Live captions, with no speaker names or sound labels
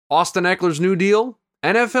Austin Ekeler's new deal,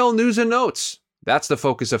 NFL news and notes. That's the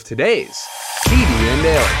focus of today's TDN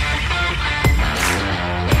Daily.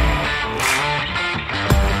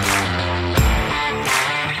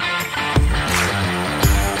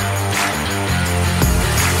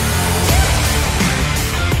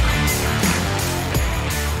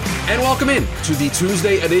 And welcome in to the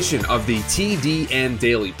Tuesday edition of the TDN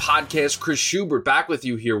Daily podcast. Chris Schubert back with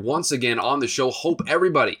you here once again on the show. Hope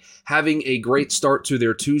everybody having a great start to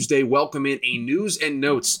their Tuesday. Welcome in a news and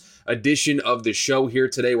notes edition of the show here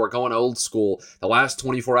today. We're going old school. The last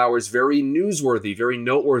 24 hours, very newsworthy, very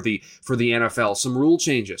noteworthy for the NFL. Some rule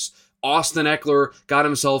changes. Austin Ekeler got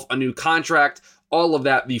himself a new contract. All of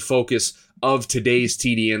that, the focus of today's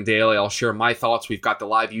TDN Daily. I'll share my thoughts. We've got the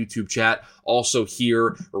live YouTube chat also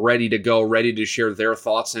here, ready to go, ready to share their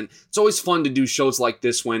thoughts. And it's always fun to do shows like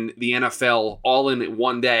this when the NFL all in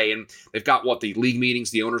one day, and they've got the league meetings,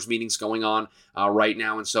 the owners meetings going on right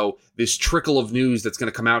now. And so this trickle of news that's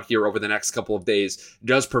going to come out here over the next couple of days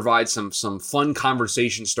does provide some fun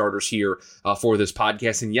conversation starters here for this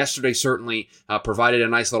podcast. And yesterday certainly provided a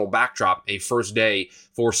nice little backdrop, a first day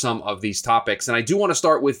for some of these topics. And I do want to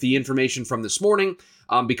start with the information from this morning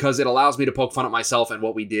because it allows me to poke fun at myself and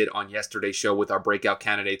what we did on yesterday's show with our breakout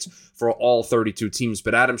candidates for all 32 teams.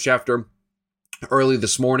 But Adam Schefter, early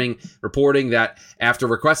this morning, reporting that after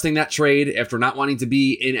requesting that trade, after not wanting to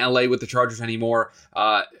be in LA with the Chargers anymore,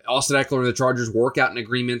 Austin Ekeler and the Chargers work out an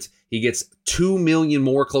agreement. He gets $2 million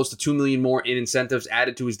more, close to $2 million more in incentives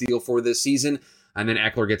added to his deal for this season. And then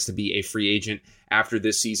Ekeler gets to be a free agent after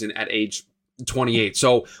this season at age 28.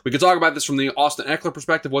 So we could talk about this from the Austin Ekeler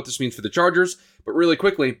perspective, what this means for the Chargers. But really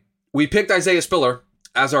quickly, we picked Isaiah Spiller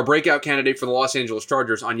as our breakout candidate for the Los Angeles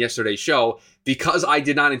Chargers on yesterday's show because I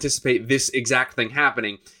did not anticipate this exact thing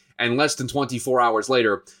happening. And less than 24 hours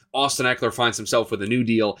later, Austin Ekeler finds himself with a new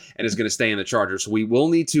deal and is going to stay in the Chargers. So we will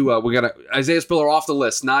need to, we got Isaiah Spiller off the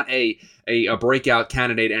list, not a breakout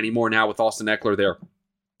candidate anymore now with Austin Ekeler there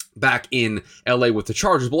back in LA with the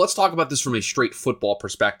Chargers. But let's talk about this from a straight football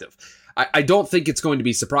perspective. I don't think it's going to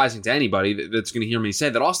be surprising to anybody that's going to hear me say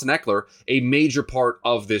that Austin Ekeler, a major part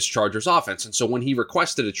of this Chargers offense. And so when he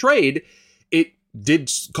requested a trade, it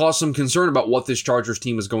did cause some concern about what this Chargers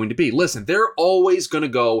team was going to be. Listen, they're always going to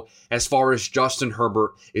go as far as Justin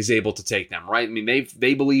Herbert is able to take them, right? I mean,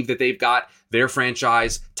 they believe that they've got their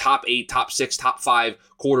franchise top 8, top 6, top 5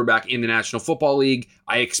 quarterback in the National Football League.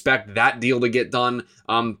 I expect that deal to get done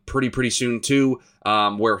pretty soon too,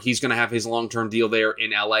 where he's going to have his long-term deal there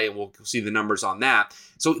in LA, and we'll see the numbers on that.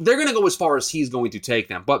 So they're going to go as far as he's going to take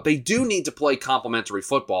them, but they do need to play complementary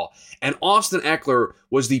football. And Austin Ekeler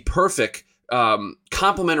was the perfect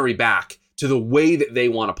complementary back to the way that they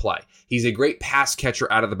want to play. He's a great pass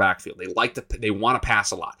catcher out of the backfield. They want to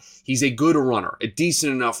pass a lot. He's a good runner, a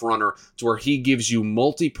decent enough runner to where he gives you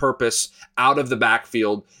multi-purpose out of the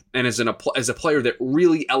backfield and as a player that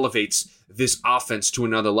really elevates this offense to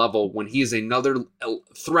another level when he is another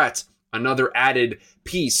threat, another added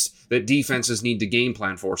piece that defenses need to game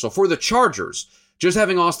plan for. So for the Chargers, just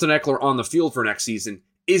having Austin Ekeler on the field for next season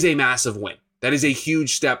is a massive win. That is a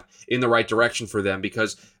huge step in the right direction for them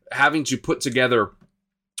because having to put together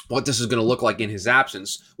what this is going to look like in his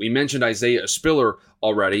absence, we mentioned Isaiah Spiller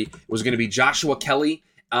already. It was going to be Joshua Kelly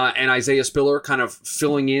and Isaiah Spiller kind of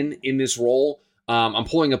filling in this role. I'm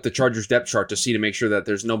pulling up the Chargers depth chart to make sure that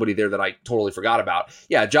there's nobody there that I totally forgot about.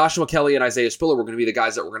 Yeah, Joshua Kelly and Isaiah Spiller were going to be the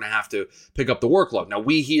guys that were going to have to pick up the workload. Now,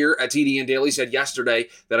 we here at TDN Daily said yesterday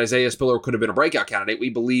that Isaiah Spiller could have been a breakout candidate.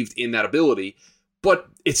 We believed in that ability, but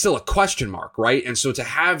it's still a question mark, right? And so to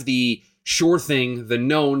have the sure thing, the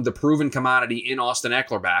known, the proven commodity in Austin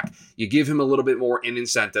Ekeler back, you give him a little bit more in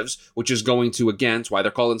incentives, which is going to, again, it's why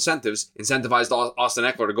they're called incentives, incentivize Austin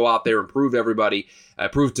Ekeler to go out there and prove everybody,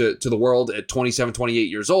 prove to the world at 27, 28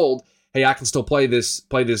 years old, hey, I can still play this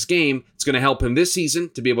game. It's going to help him this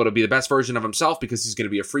season to be able to be the best version of himself because he's going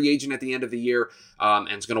to be a free agent at the end of the year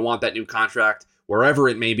and is going to want that new contract wherever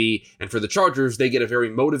it may be. And for the Chargers, they get a very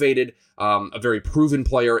motivated, a very proven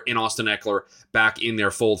player in Austin Ekeler back in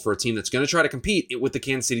their fold for a team that's going to try to compete with the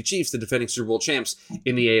Kansas City Chiefs, the defending Super Bowl champs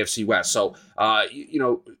in the AFC West. So,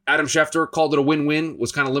 Adam Schefter called it a win-win,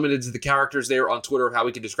 was kind of limited to the characters there on Twitter of how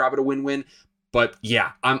we could describe it a win-win. But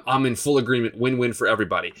yeah, I'm in full agreement. Win-win for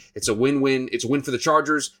everybody. It's a win-win. It's a win for the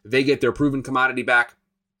Chargers. They get their proven commodity back.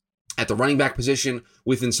 at the running back position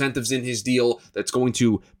with incentives in his deal that's going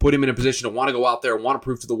to put him in a position to want to go out there and want to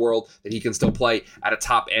prove to the world that he can still play at a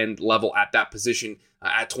top end level at that position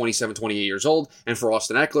at 27, 28 years old. And for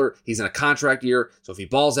Austin Ekeler, he's in a contract year. So if he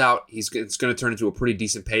balls out, it's going to turn into a pretty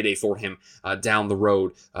decent payday for him down the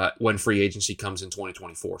road when free agency comes in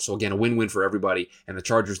 2024. So again, a win-win for everybody. And the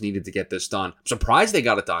Chargers needed to get this done. I'm surprised they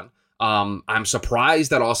got it done. I'm surprised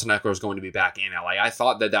that Austin Ekeler is going to be back in LA. I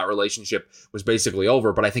thought that relationship was basically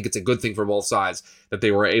over, but I think it's a good thing for both sides that they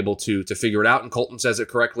were able to figure it out. And Colton says it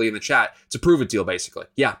correctly in the chat. It's a prove-it deal, basically.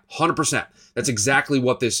 Yeah, 100%. That's exactly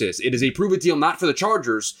what this is. It is a prove-it deal not for the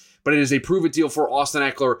Chargers, but it is a prove-it deal for Austin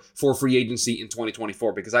Ekeler for free agency in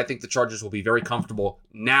 2024, because I think the Chargers will be very comfortable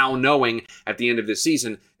now knowing at the end of this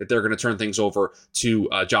season that they're going to turn things over to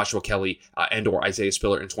Joshua Kelly and or Isaiah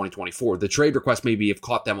Spiller in 2024. The trade request maybe have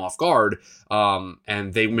caught them off guard,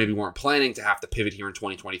 and they maybe weren't planning to have to pivot here in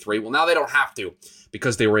 2023. Well, now they don't have to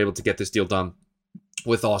because they were able to get this deal done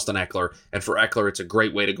with Austin Ekeler. And for Ekeler, it's a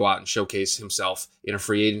great way to go out and showcase himself in a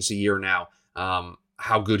free agency year now.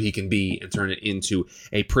 How good he can be and turn it into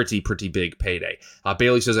a pretty big payday.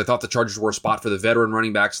 Bailey says, I thought the Chargers were a spot for the veteran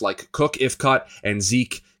running backs like Cook, if cut, and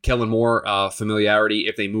Zeke, Kellen Moore, familiarity.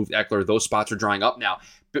 If they moved Ekeler, those spots are drying up now.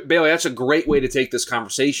 Bailey, that's a great way to take this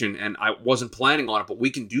conversation, and I wasn't planning on it, but we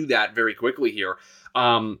can do that very quickly here.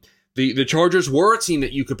 The Chargers were a team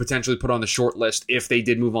that you could potentially put on the short list if they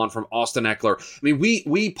did move on from Austin Ekeler. I mean,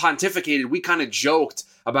 we pontificated, we kind of joked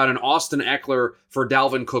about an Austin Ekeler for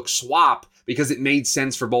Dalvin Cook swap because it made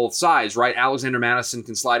sense for both sides, right? Alexander Mattison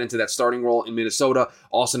can slide into that starting role in Minnesota.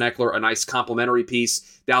 Austin Ekeler, a nice complementary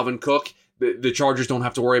piece. Dalvin Cook, the Chargers don't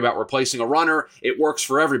have to worry about replacing a runner. It works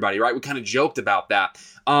for everybody, right? We kind of joked about that.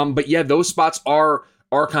 But yeah, those spots are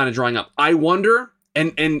kind of drying up. I wonder,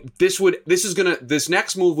 and this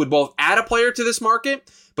next move would both add a player to this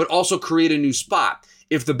market, but also create a new spot.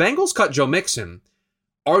 If the Bengals cut Joe Mixon,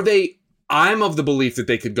 I'm of the belief that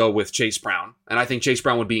they could go with Chase Brown, and I think Chase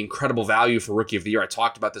Brown would be incredible value for Rookie of the Year. I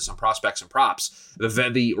talked about this on Prospects and Props. The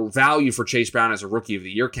value for Chase Brown as a Rookie of the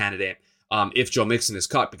Year candidate if Joe Mixon is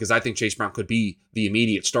cut, because I think Chase Brown could be the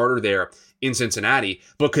immediate starter there in Cincinnati.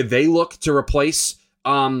 But could they look to replace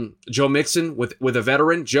Joe Mixon with a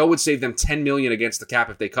veteran? Joe would save them $10 million against the cap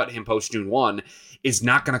if they cut him post June 1. It's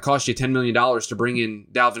not going to cost you $10 million to bring in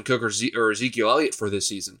Dalvin Cook or Ezekiel Elliott for this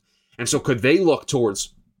season. And so could they look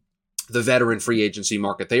towards the veteran free agency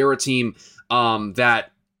market? They are a team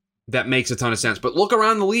that makes a ton of sense. But look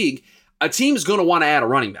around the league. A team's going to want to add a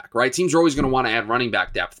running back, right? Teams are always going to want to add running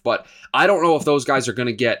back depth. But I don't know if those guys are going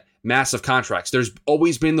to get massive contracts. There's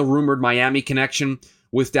always been the rumored Miami connection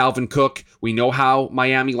with Dalvin Cook. We know how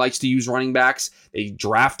Miami likes to use running backs. They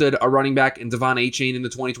drafted a running back in Devon Achane in the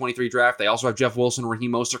 2023 draft. They also have Jeff Wilson,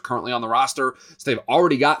 Raheem Mostert currently on the roster. So they've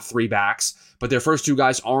already got 3 backs, but their first 2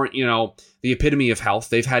 guys aren't, the epitome of health.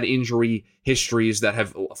 They've had injury histories that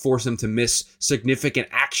have forced them to miss significant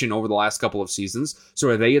action over the last couple of seasons. So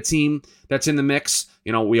are they a team that's in the mix?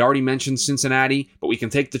 We already mentioned Cincinnati, but we can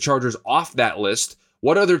take the Chargers off that list.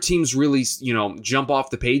 What other teams really, jump off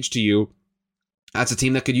the page to you? That's a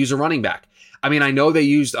team that could use a running back. I mean, I know they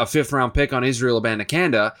used a 5th-round pick on Israel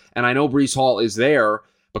Abanikanda, and I know Breece Hall is there,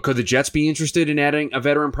 but could the Jets be interested in adding a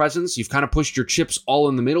veteran presence? You've kind of pushed your chips all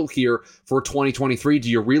in the middle here for 2023. Do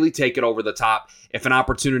you really take it over the top if an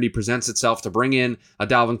opportunity presents itself to bring in a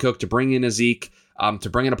Dalvin Cook, to bring in a Zeke, to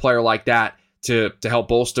bring in a player like that to help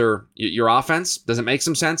bolster your offense? Does it make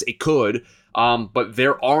some sense? It could. But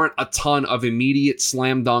there aren't a ton of immediate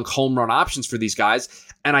slam dunk home run options for these guys.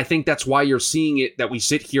 And I think that's why you're seeing it that we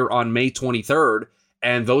sit here on May 23rd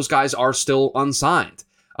and those guys are still unsigned.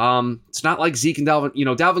 It's not like Zeke and Dalvin.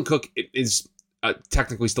 Dalvin Cook is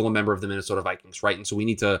technically still a member of the Minnesota Vikings, right? And so we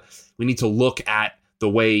need to look at the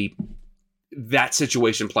way that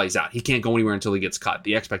situation plays out. He can't go anywhere until he gets cut.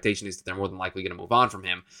 The expectation is that they're more than likely going to move on from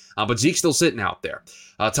him. But Zeke's still sitting out there.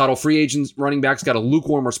 Total free agents, running backs got a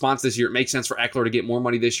lukewarm response this year. It makes sense for Ekeler to get more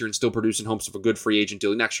money this year and still produce in hopes of a good free agent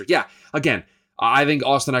deal next year. Yeah, again, I think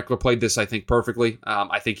Austin Ekeler played this, perfectly.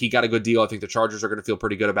 I think he got a good deal. I think the Chargers are going to feel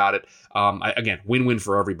pretty good about it. Again, win-win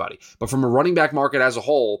for everybody. But from a running back market as a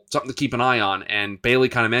whole, something to keep an eye on. And Bailey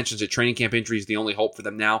kind of mentions that training camp injury is the only hope for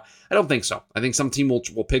them now. I don't think so. I think some team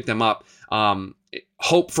will pick them up.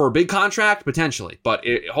 Hope for a big contract, potentially. But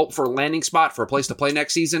hope for a landing spot, for a place to play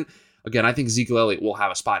next season. Again, I think Ezekiel Elliott will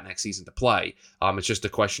have a spot next season to play. It's just a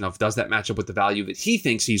question of, does that match up with the value that he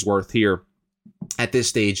thinks he's worth here at this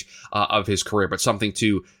stage of his career? But something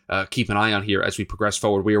to keep an eye on here as we progress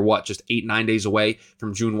forward. We are just 8-9 days away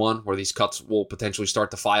from June 1, where these cuts will potentially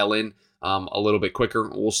start to file in a little bit quicker.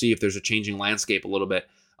 We'll see if there's a changing landscape a little bit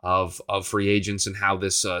of free agents and how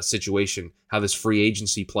this situation, how this free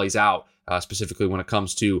agency plays out, specifically when it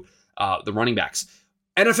comes to the running backs.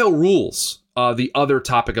 NFL rules, the other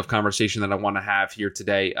topic of conversation that I want to have here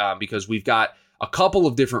today, because we've got a couple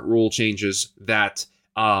of different rule changes that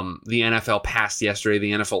the NFL passed yesterday,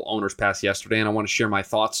 the NFL owners passed yesterday, and I want to share my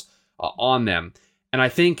thoughts on them. And I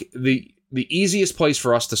think the easiest place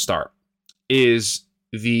for us to start is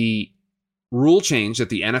the rule change that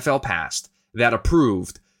the NFL passed that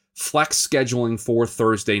approved flex scheduling for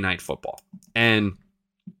Thursday night football. And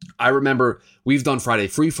I remember we've done Friday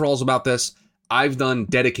free-for-alls about this. I've done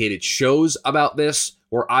dedicated shows about this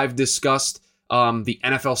where I've discussed the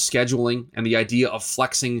NFL scheduling and the idea of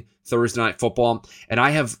flexing Thursday night football. And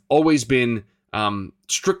I have always been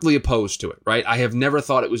strictly opposed to it, right? I have never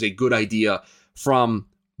thought it was a good idea from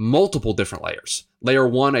multiple different layers. Layer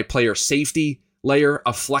one, a player safety layer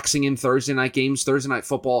of flexing in Thursday night games. Thursday night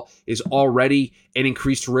football is already an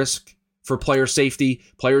increased risk for player safety.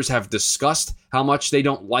 Players have discussed how much they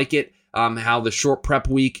don't like it, how the short prep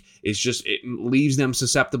week is just, it leaves them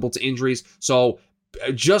susceptible to injuries. So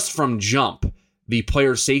just from jump, the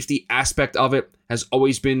player safety aspect of it has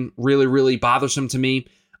always been really, really bothersome to me.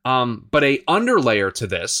 But a underlayer to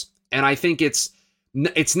this, and I think it's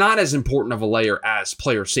not as important of a layer as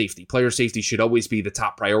player safety. Player safety should always be the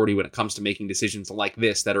top priority when it comes to making decisions like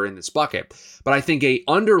this that are in this bucket. But I think a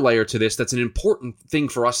underlayer to this that's an important thing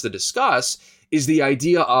for us to discuss is the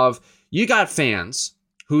idea of you got fans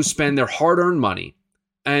who spend their hard-earned money,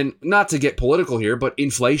 and not to get political here, but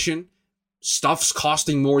inflation, stuff's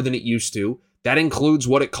costing more than it used to. That includes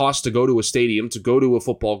what it costs to go to a stadium, to go to a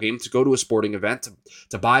football game, to go to a sporting event,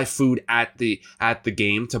 to buy food at the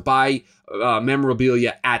game, to buy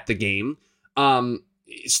memorabilia at the game.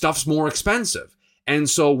 Stuff's more expensive. And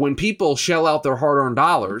so when people shell out their hard-earned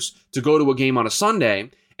dollars to go to a game on a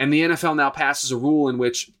Sunday, and the NFL now passes a rule in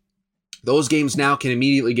which those games now can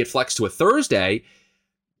immediately get flexed to a Thursday,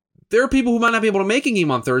 there are people who might not be able to make a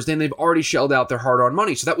game on Thursday, and they've already shelled out their hard-earned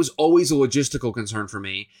money. So that was always a logistical concern for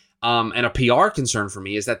me. And a PR concern for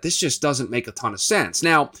me is that this just doesn't make a ton of sense.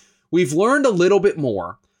 Now, we've learned a little bit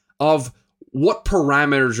more of what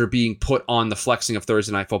parameters are being put on the flexing of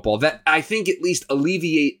Thursday night football that I think at least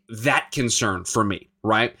alleviate that concern for me,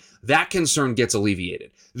 right? That concern gets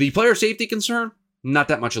alleviated. The player safety concern, not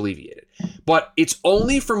that much alleviated. But it's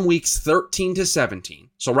only from weeks 13 to 17.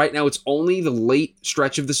 So right now it's only the late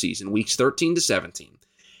stretch of the season, weeks 13 to 17.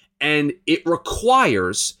 And it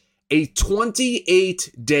requires a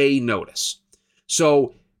 28-day notice.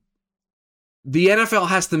 So the NFL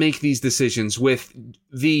has to make these decisions with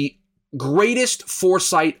the greatest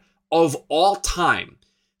foresight of all time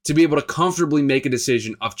to be able to comfortably make a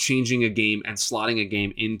decision of changing a game and slotting a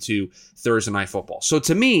game into Thursday night football. So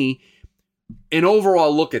to me, an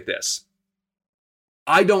overall look at this,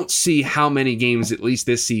 I don't see how many games, at least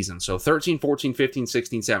this season. So 13, 14, 15,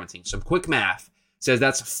 16, 17. Some quick math says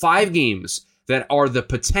that's 5 games that are the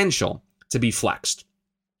potential to be flexed.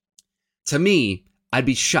 To me, I'd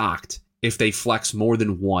be shocked if they flex more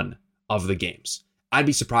than one of the games. I'd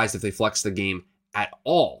be surprised if they flex the game at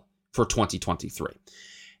all for 2023.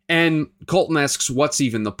 And Colton asks, what's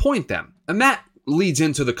even the point then? And that leads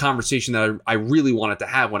into the conversation that I really wanted to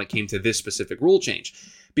have when it came to this specific rule change.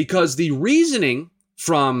 Because the reasoning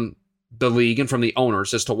from the league and from the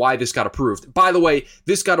owners as to why this got approved, by the way,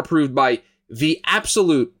 this got approved by the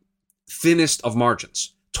absolute thinnest of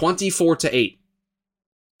margins, 24-8.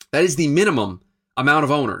 That is the minimum amount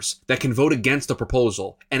of owners that can vote against a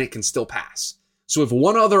proposal and it can still pass. So if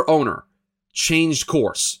one other owner changed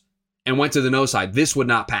course and went to the no side, this would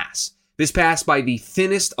not pass. This passed by the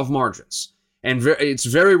thinnest of margins. And it's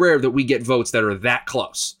very rare that we get votes that are that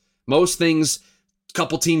close. Most things, a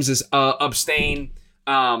couple teams is abstain,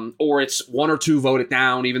 or it's 1 or 2 vote it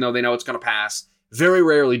down, even though they know it's going to pass. Very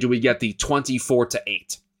rarely do we get the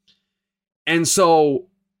 24-8. And so,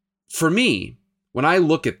 for me, when I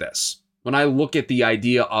look at this, when I look at the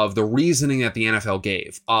idea of the reasoning that the NFL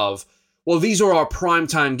gave of, well, these are our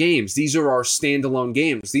primetime games. These are our standalone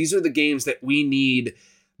games. These are the games that we need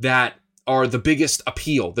that are the biggest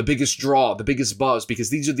appeal, the biggest draw, the biggest buzz, because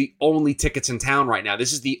these are the only tickets in town right now.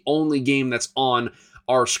 This is the only game that's on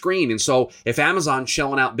our screen. And so if Amazon's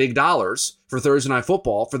shelling out big dollars for Thursday Night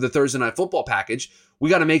Football, for the Thursday Night Football package, we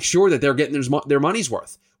got to make sure that they're getting their money's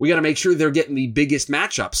worth. We got to make sure they're getting the biggest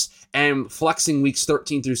matchups. And flexing weeks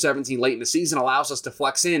 13 through 17 late in the season allows us to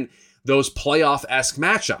flex in those playoff-esque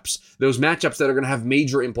matchups, those matchups that are going to have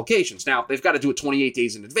major implications. Now, they've got to do it 28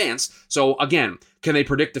 days in advance. So again, can they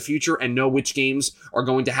predict the future and know which games are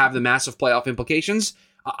going to have the massive playoff implications?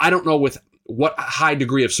 I don't know with what high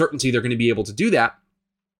degree of certainty they're going to be able to do that.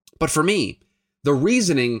 But for me, the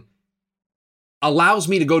reasoning allows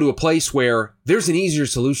me to go to a place where there's an easier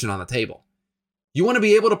solution on the table. You want to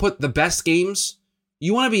be able to put the best games,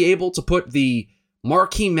 you want to be able to put the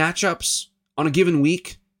marquee matchups on a given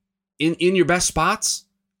week in your best spots.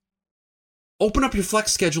 Open up your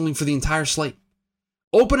flex scheduling for the entire slate.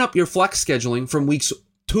 Open up your flex scheduling from weeks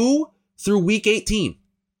 2 through week 18.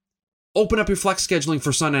 Open up your flex scheduling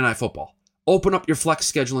for Sunday Night Football. Open up your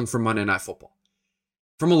flex scheduling for Monday Night Football.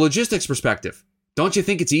 From a logistics perspective, don't you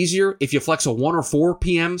think it's easier if you flex a 1 or 4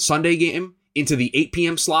 p.m. Sunday game into the 8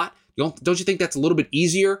 p.m. slot? Don't you think that's a little bit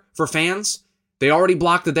easier for fans? They already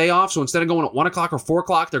blocked the day off, so instead of going at 1 o'clock or 4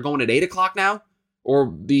 o'clock, they're going at 8 o'clock now?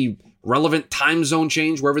 Or the relevant time zone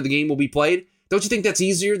change wherever the game will be played? Don't you think that's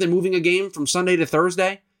easier than moving a game from Sunday to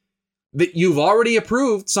Thursday? That you've already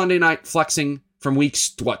approved Sunday night flexing from weeks,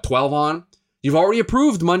 12 on? You've already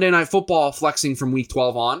approved Monday Night Football flexing from week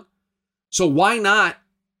 12 on. So why not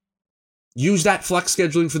use that flex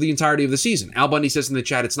scheduling for the entirety of the season? Al Bundy says in the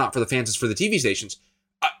chat, it's not for the fans, it's for the TV stations.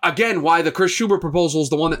 Again, why the Chris Schubert proposal is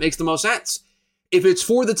the one that makes the most sense. If it's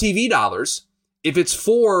for the TV dollars, if it's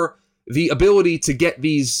for the ability to get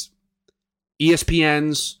these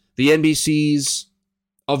ESPNs, the NBCs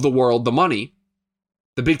of the world, the money,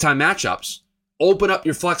 the big-time matchups, open up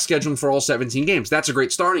your flex scheduling for all 17 games. That's a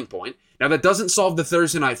great starting point. Now, that doesn't solve the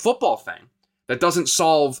Thursday Night Football thing. That doesn't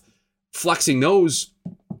solve flexing those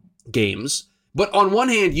games. But on one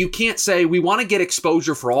hand, you can't say, we want to get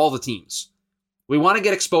exposure for all the teams. We want to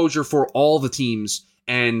get exposure for all the teams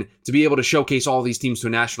and to be able to showcase all these teams to a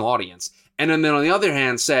national audience. And then on the other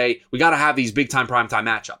hand, say, we got to have these big-time primetime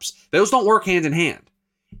matchups. Those don't work hand in hand.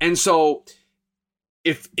 And so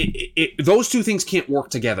if those two things can't work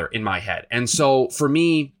together in my head. And so for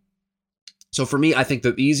me, I think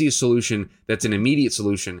the easiest solution that's an immediate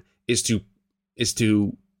solution is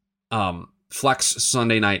to flex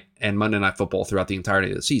Sunday night and Monday Night Football throughout the entirety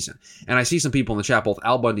of the season. And I see some people in the chat, both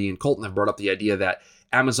Al Bundy and Colton, have brought up the idea that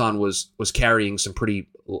Amazon was carrying some pretty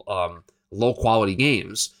low quality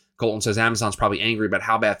games. Colton says Amazon's probably angry about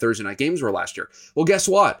how bad Thursday night games were last year. Well, guess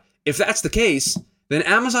what? If that's the case, then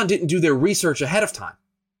Amazon didn't do their research ahead of time.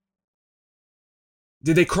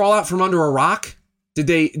 Did they crawl out from under a rock?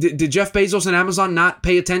 Did Jeff Bezos and Amazon not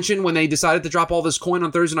pay attention when they decided to drop all this coin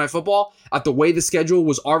on Thursday Night Football at the way the schedule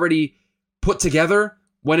was already put together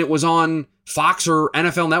when it was on Fox or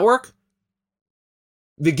NFL Network?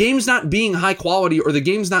 The games not being high quality or the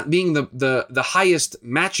games not being the highest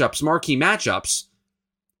matchups, marquee matchups,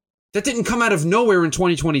 that didn't come out of nowhere in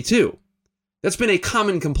 2022. That's been a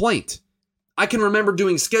common complaint. I can remember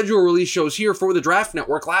doing schedule release shows here for the Draft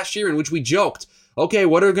Network last year in which we joked, okay,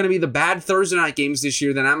 what are going to be the bad Thursday night games this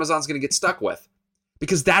year that Amazon's going to get stuck with?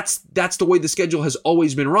 Because that's the way the schedule has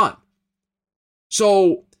always been run.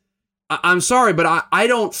 So I'm sorry, but I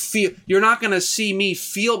don't feel, you're not going to see me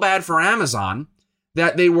feel bad for Amazon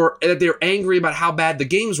that they're angry about how bad the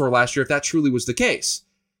games were last year if that truly was the case.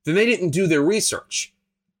 Then they didn't do their research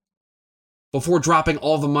before dropping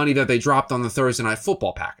all the money that they dropped on the Thursday Night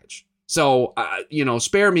Football package. So,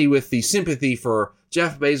 spare me with the sympathy for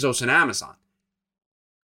Jeff Bezos and Amazon.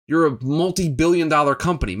 You're a multi-billion-dollar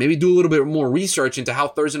company. Maybe do a little bit more research into how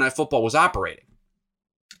Thursday Night Football was operating.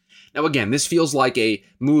 Now, again, this feels like a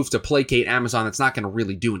move to placate Amazon that's not going to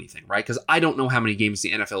really do anything, right? Because I don't know how many games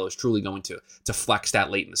the NFL is truly going to flex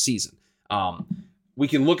that late in the season. We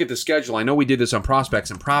can look at the schedule. I know we did this on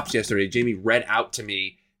Prospects and Props yesterday. Jamie read out to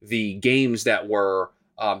me the games that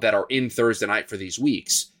are in Thursday night for these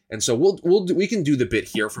weeks. And so we can do the bit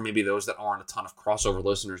here for maybe those that aren't a ton of crossover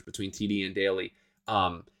listeners between TDN Daily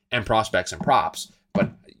and Prospects and Props.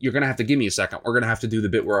 But you're going to have to give me a second. We're going to have to do the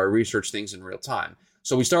bit where I research things in real time.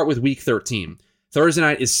 So we start with week 13. Thursday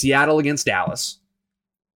night is Seattle against Dallas.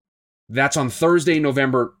 That's on Thursday,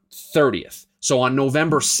 November 30th. So on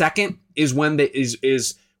November 2nd is when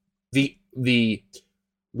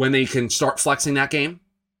when they can start flexing that game.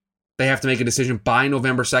 They have to make a decision by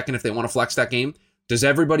November 2nd if they want to flex that game. Does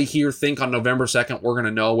everybody here think on November 2nd we're going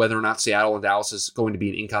to know whether or not Seattle and Dallas is going to be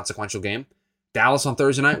an inconsequential game? Dallas on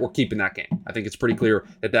Thursday night, we're keeping that game. I think it's pretty clear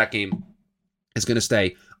that game is going to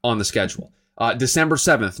stay on the schedule. December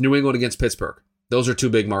 7th, New England against Pittsburgh. Those are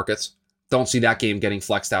two big markets. Don't see that game getting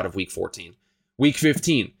flexed out of week 14. Week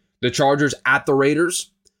 15, the Chargers at the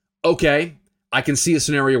Raiders. Okay, I can see a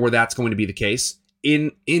scenario where that's going to be the case.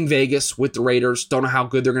 In Vegas with the Raiders. Don't know how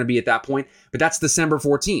good they're going to be at that point, but that's December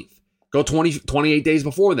 14th. Go 28 days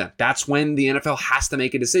before then. That's when the NFL has to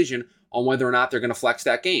make a decision on whether or not they're going to flex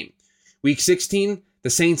that game. Week 16,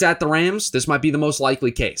 the Saints at the Rams. This might be the most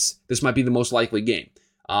likely case. This might be the most likely game.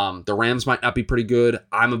 The Rams might not be pretty good.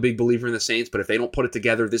 I'm a big believer in the Saints, but if they don't put it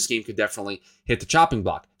together, this game could definitely hit the chopping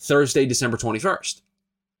block. Thursday, December 21st.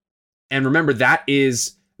 And remember,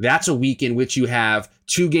 that's a week in which you have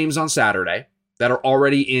 2 games on Saturday that are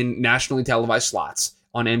already in nationally televised slots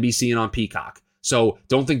on NBC and on Peacock. So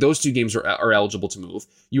don't think those 2 games are eligible to move.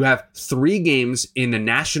 You have 3 games in the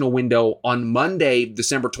national window on Monday,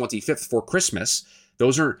 December 25th for Christmas.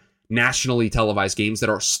 Those are nationally televised games that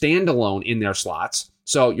are standalone in their slots.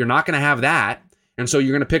 So you're not going to have that. And so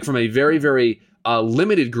you're going to pick from a very, very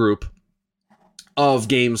limited group of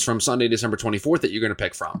games from Sunday, December 24th that you're going to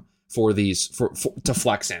pick from for these to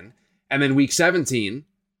flex in. And then week 17,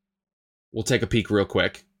 we'll take a peek real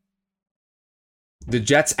quick. The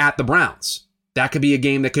Jets at the Browns. That could be a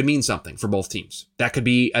game that could mean something for both teams. That could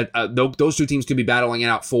be, those 2 teams could be battling it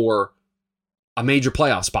out for a major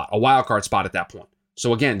playoff spot, a wild card spot at that point.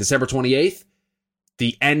 So again, December 28th,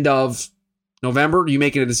 the end of November, are you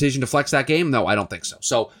making a decision to flex that game? No, I don't think so.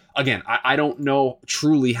 So again, I don't know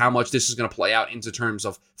truly how much this is going to play out into terms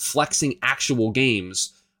of flexing actual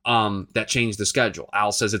games that change the schedule.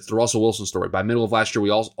 Al says it's the Russell Wilson story. By middle of last year, we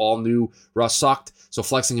all knew Russ sucked, so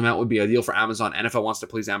flexing him out would be ideal for Amazon. NFL wants to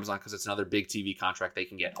please Amazon because it's another big TV contract they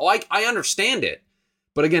can get. Oh, I understand it.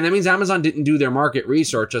 But again, that means Amazon didn't do their market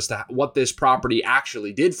research as to what this property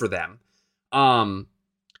actually did for them.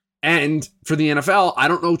 And for the NFL, I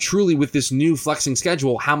don't know truly with this new flexing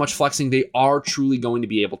schedule how much flexing they are truly going to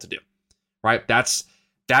be able to do. Right? That's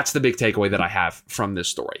the big takeaway that I have from this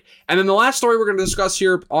story. And then the last story we're going to discuss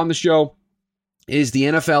here on the show is the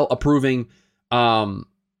NFL approving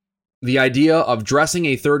the idea of dressing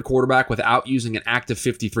a third quarterback without using an active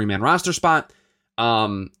 53-man roster spot.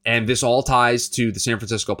 And this all ties to the San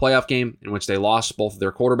Francisco playoff game in which they lost both of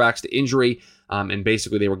their quarterbacks to injury. And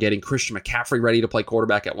basically they were getting Christian McCaffrey ready to play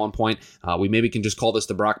quarterback at one point. We maybe can just call this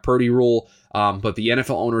the Brock Purdy rule. But the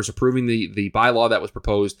NFL owners approving the bylaw that was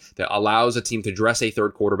proposed that allows a team to dress a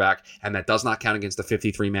third quarterback, and that does not count against the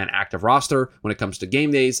 53-man active roster when it comes to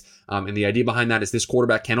game days. And the idea behind that is this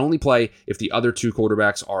quarterback can only play if the other 2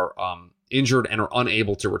 quarterbacks are injured and are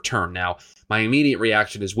unable to return. Now, my immediate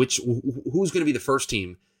reaction is who's going to be the first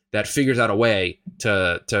team that figures out a way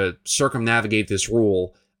to circumnavigate this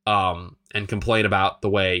rule and complain about the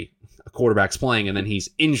way a quarterback's playing, and then he's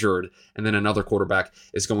injured, and then another quarterback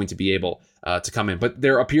is going to be able to come in. But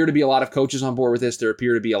there appear to be a lot of coaches on board with this. There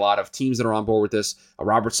appear to be a lot of teams that are on board with this.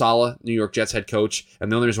 Robert Saleh, New York Jets head coach,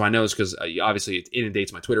 and the only reason why I know is because obviously it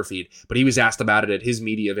inundates my Twitter feed, but he was asked about it at his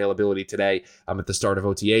media availability today at the start of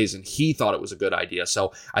OTAs, and he thought it was a good idea.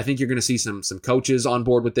 So I think you're going to see some coaches on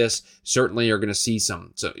board with this. Certainly you're going to see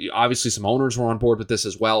obviously some owners were on board with this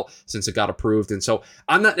as well since it got approved. And so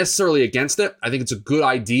I'm not necessarily against it. I think it's a good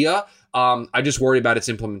idea. I just worry about its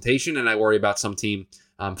implementation, and I worry about some team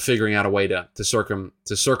figuring out a way to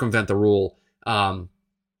circumvent the rule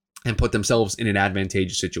and put themselves in an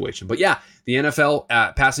advantageous situation. But yeah, the NFL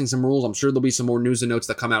passing some rules. I'm sure there'll be some more news and notes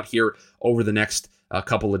that come out here over the next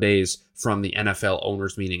couple of days from the NFL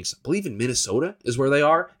owners meetings. I believe in Minnesota is where they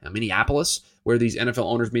are, Minneapolis, where these NFL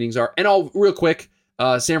owners meetings are. And real quick,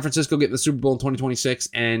 San Francisco getting the Super Bowl in 2026,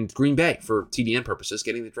 and Green Bay, for TDN purposes,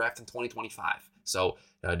 getting the draft in 2025. So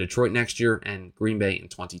Detroit next year and Green Bay in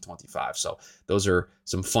 2025. So those are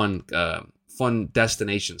some fun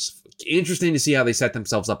destinations. Interesting to see how they set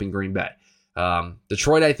themselves up in Green Bay.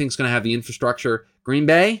 Detroit, I think, is going to have the infrastructure. Green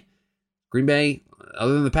Bay,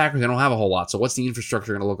 other than the Packers, they don't have a whole lot. So what's the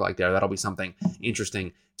infrastructure going to look like there? That'll be something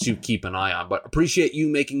interesting to keep an eye on. But appreciate you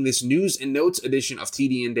making this news and notes edition of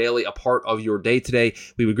TDN Daily a part of your day today.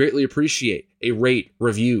 We would greatly appreciate a rate,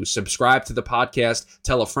 review, subscribe to the podcast,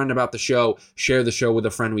 tell a friend about the show, share the show with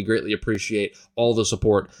a friend. We greatly appreciate all the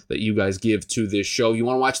support that you guys give to this show. You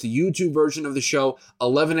want to watch the YouTube version of the show,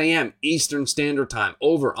 11 a.m. Eastern Standard Time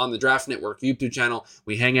over on the Draft Network YouTube channel.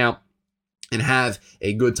 We hang out and have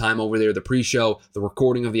a good time over there. The pre-show, the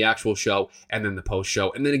recording of the actual show, and then the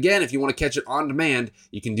post-show. And then again, if you want to catch it on demand,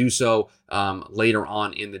 you can do so later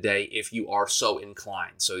on in the day if you are so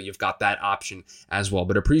inclined. So you've got that option as well.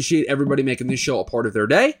 But appreciate everybody making this show a part of their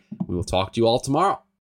day. We will talk to you all tomorrow.